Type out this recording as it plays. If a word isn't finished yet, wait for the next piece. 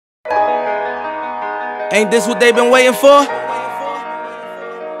Ain't this what they been waiting for?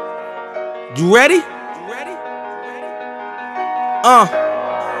 You ready?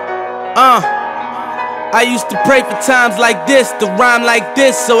 I used to pray for times like this, to rhyme like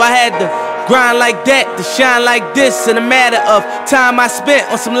this, so I had to grind like that, to shine like this. In a matter of time I spent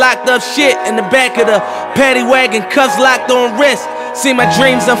on some locked up shit in the back of the paddy wagon, cuffs locked on wrist. See my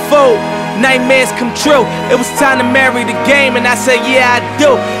dreams unfold, nightmares come true. It was time to marry the game, and I said, yeah, I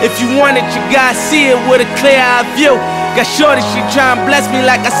do. If you want it, you gotta see it with a clear eye view. Got shorty, she tryin' bless me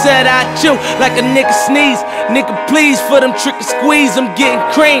like I said I chew. Like a nigga sneeze, nigga please for them trick and squeeze. I'm getting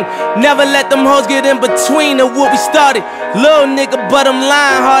cream, never let them hoes get in between of what we started. Little nigga, but I'm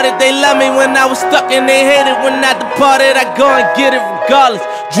lying hearted. They love me when I was stuck and they hated when I departed. I go and get it regardless.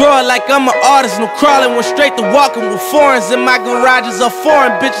 Draw it like I'm an artist, no crawling. Went straight to walking with foreigns in my garages are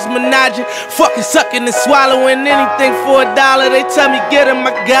foreign bitches menaging, fucking sucking and swallowing anything for $1. They tell me get him,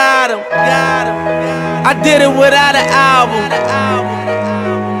 I got him. I did it without an album.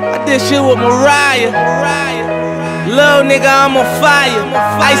 I did shit with Mariah. Little nigga, I'm on fire.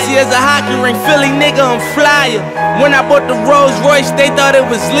 Icy as a hockey ring, Philly nigga, I'm flyer. When I bought the Rolls Royce, they thought it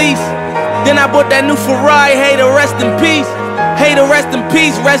was lease. Then I bought that new Ferrari, hater, rest in peace. Hater, rest in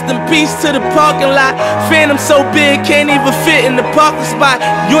peace to the parking lot. Phantom so big, can't even fit in the parking spot.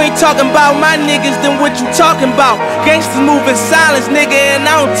 You ain't talking about my niggas, then what you talking about? Gangsters move in silence, nigga, and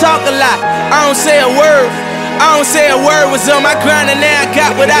I don't talk a lot. I don't say a word. Was on my grind and now I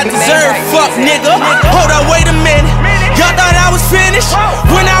got what I deserve. Fuck nigga, hold up, wait a minute. Y'all thought I was finished?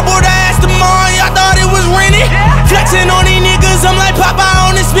 When I bought the ass tomorrow, y'all thought it was rented? Flexing on these niggas, I'm like Popeye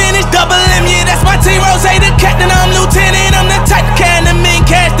on the spinach. Double M, yeah, that's my team. Rose, the captain, I'm lieutenant. I'm the type to can the men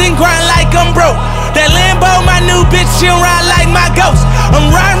cast and grind like I'm broke. That Lambo, my new bitch, she'll ride like my ghost.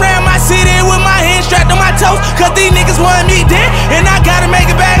 I'm riding around my city with my hands strapped on my toes. Cause these niggas want me dead, and I gotta make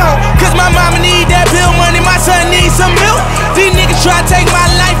it back home. Cause my mama need that bill money, my son needs some milk. These niggas try to take my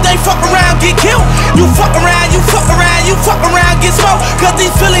life, they fuck around, get killed. You fuck around, get smoked. Cause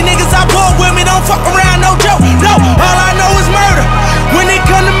these Philly niggas I pull with me don't fuck around, no joke. No, all I know is murder. When it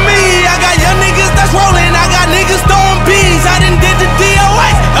come to me, I got young niggas that's rolling, I got niggas throwing bees. I done did the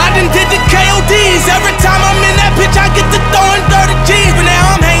DOAs, I done did the KODs. Every time I'm in that bitch, I get to throwing 30 G's. But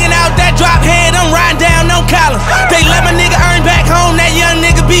now I'm hanging out that drop head, I'm riding down no collar. They let my nigga earn back home, that young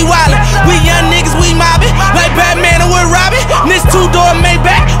nigga be wildin'. We young niggas, we mobbin', like Batman or with Robin. This two-door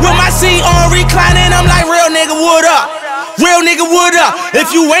Maybach with my seat on reclining. I'm like, real nigga, what up? Real nigga, what up?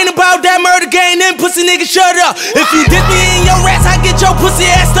 If you ain't about that murder game, then pussy nigga, shut up. If you dip me in your rats, I get your pussy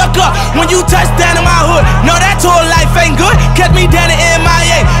ass stuck up. When you touch down in my hood, no, that tour life ain't good. Catch me down in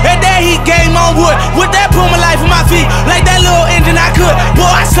MIA, and that heat game on wood. With that Puma life on my feet, like that little engine I could. Boy,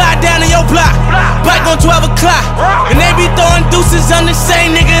 I slide down in your block, bike on 12 o'clock. And they be throwing deuces, I'm the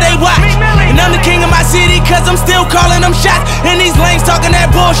same nigga they watch. And I'm the king of my city, cause I'm still calling them shots. And these lanes talking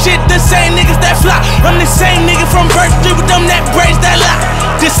that bullshit, the same niggas that fly. I'm the same nigga from Birch Street with them that braids that lock.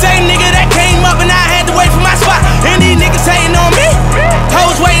 The same nigga that came up and I had to wait for my spot. And these niggas hating on me,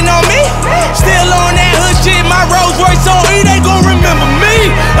 hoes waiting on me. Still on that hood shit, my Rolls Royce on E, they gon' remember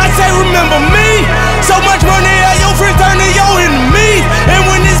me. I say remember me. So much money at your friends turn to your enemies. And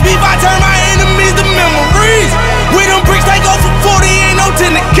when this beef, I turn my enemies to memories. We them bricks, they go for 40, ain't no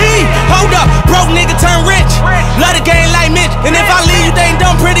 10 the key. Hold up, broke nigga turn rich. Love the game like Mitch. And if I leave, you think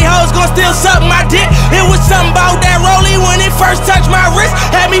dumb pretty hoes gon' still suck my dick. It was something about that rollie when it first touched my wrist.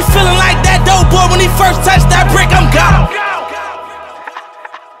 Had me feeling like that dope boy when he first touched that brick. I'm gone.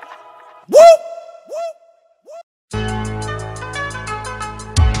 Woo!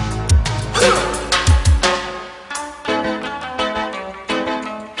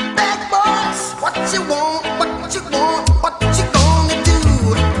 Bad boys, what you want, what you want, what you gonna do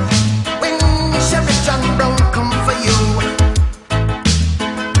when Chevy John Brown come for you?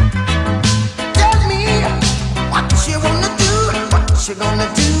 Tell me what you wanna do, what you gonna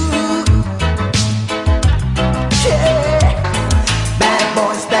do? Yeah, bad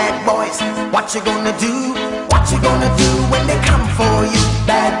boys, what you gonna do? What you gonna do when they come for you?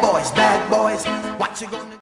 Bad boys, what you gonna do?